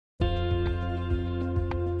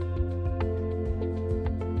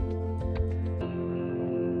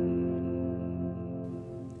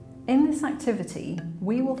In this activity,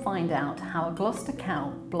 we will find out how a Gloucester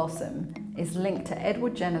cow, Blossom, is linked to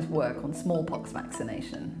Edward Jenner's work on smallpox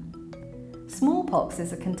vaccination. Smallpox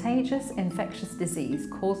is a contagious infectious disease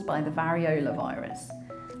caused by the variola virus.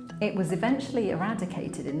 It was eventually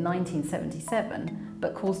eradicated in 1977,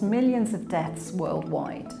 but caused millions of deaths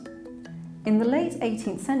worldwide. In the late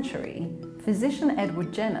 18th century, physician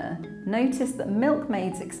Edward Jenner noticed that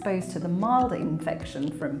milkmaids exposed to the mild infection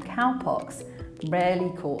from cowpox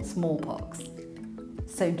rarely caught smallpox.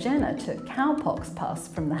 So Jenner took cowpox pus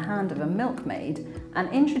from the hand of a milkmaid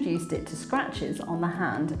and introduced it to scratches on the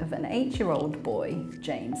hand of an 8-year-old boy,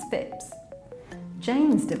 James Phipps.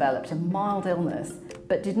 James developed a mild illness,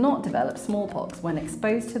 but did not develop smallpox when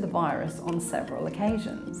exposed to the virus on several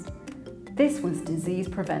occasions. This was disease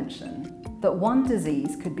prevention, that one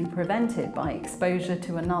disease could be prevented by exposure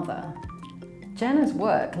to another. Jenner's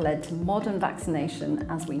work led to modern vaccination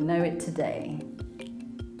as we know it today.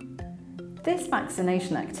 This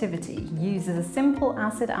vaccination activity uses a simple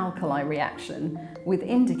acid-alkali reaction with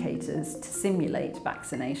indicators to simulate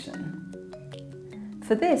vaccination.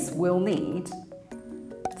 For this, we'll need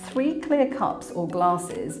 3 clear cups or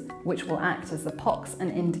glasses which will act as the pox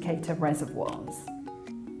and indicator reservoirs,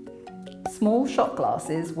 small shot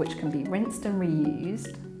glasses which can be rinsed and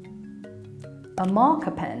reused, a marker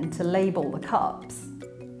pen to label the cups,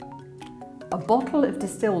 a bottle of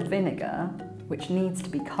distilled vinegar which needs to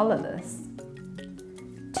be colourless,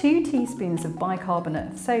 2 teaspoons of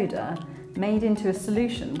bicarbonate of soda made into a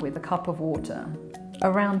solution with a cup of water,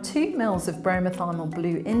 around 2 ml of bromothymol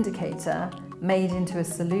blue indicator made into a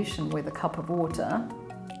solution with a cup of water,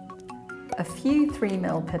 a few 3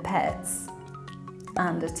 ml pipettes,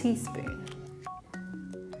 and a teaspoon.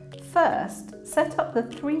 First, set up the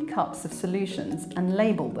 3 cups of solutions and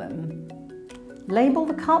label them. Label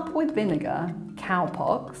the cup with vinegar,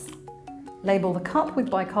 cowpox. Label the cup with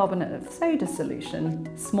bicarbonate of soda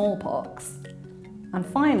solution, smallpox. And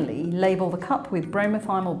finally, label the cup with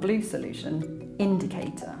bromothymol blue solution,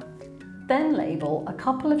 indicator. Then label a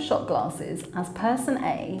couple of shot glasses as person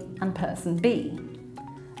A and person B.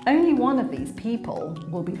 Only one of these people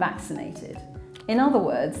will be vaccinated. In other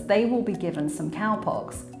words, they will be given some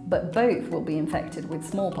cowpox, but both will be infected with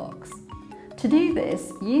smallpox. To do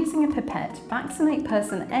this, using a pipette, vaccinate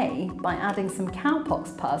person A by adding some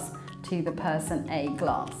cowpox pus to the person A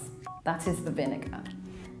glass, that is the vinegar.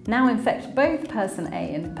 Now infect both person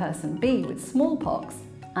A and person B with smallpox,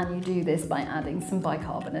 and you do this by adding some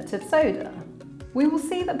bicarbonate of soda. We will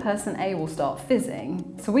see that person A will start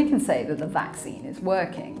fizzing, so we can say that the vaccine is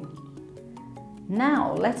working.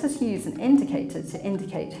 Now let us use an indicator to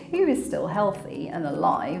indicate who is still healthy and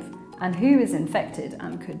alive and who is infected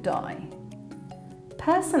and could die.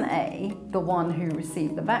 Person A, the one who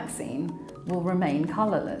received the vaccine, will remain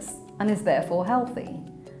colourless and is therefore healthy.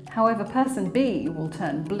 However, person B will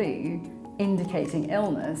turn blue, indicating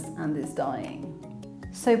illness and is dying.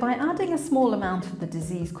 So by adding a small amount of the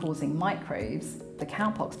disease-causing microbes, the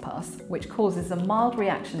cowpox pus, which causes a mild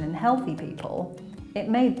reaction in healthy people, it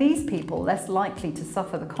made these people less likely to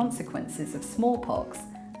suffer the consequences of smallpox,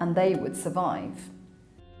 and they would survive.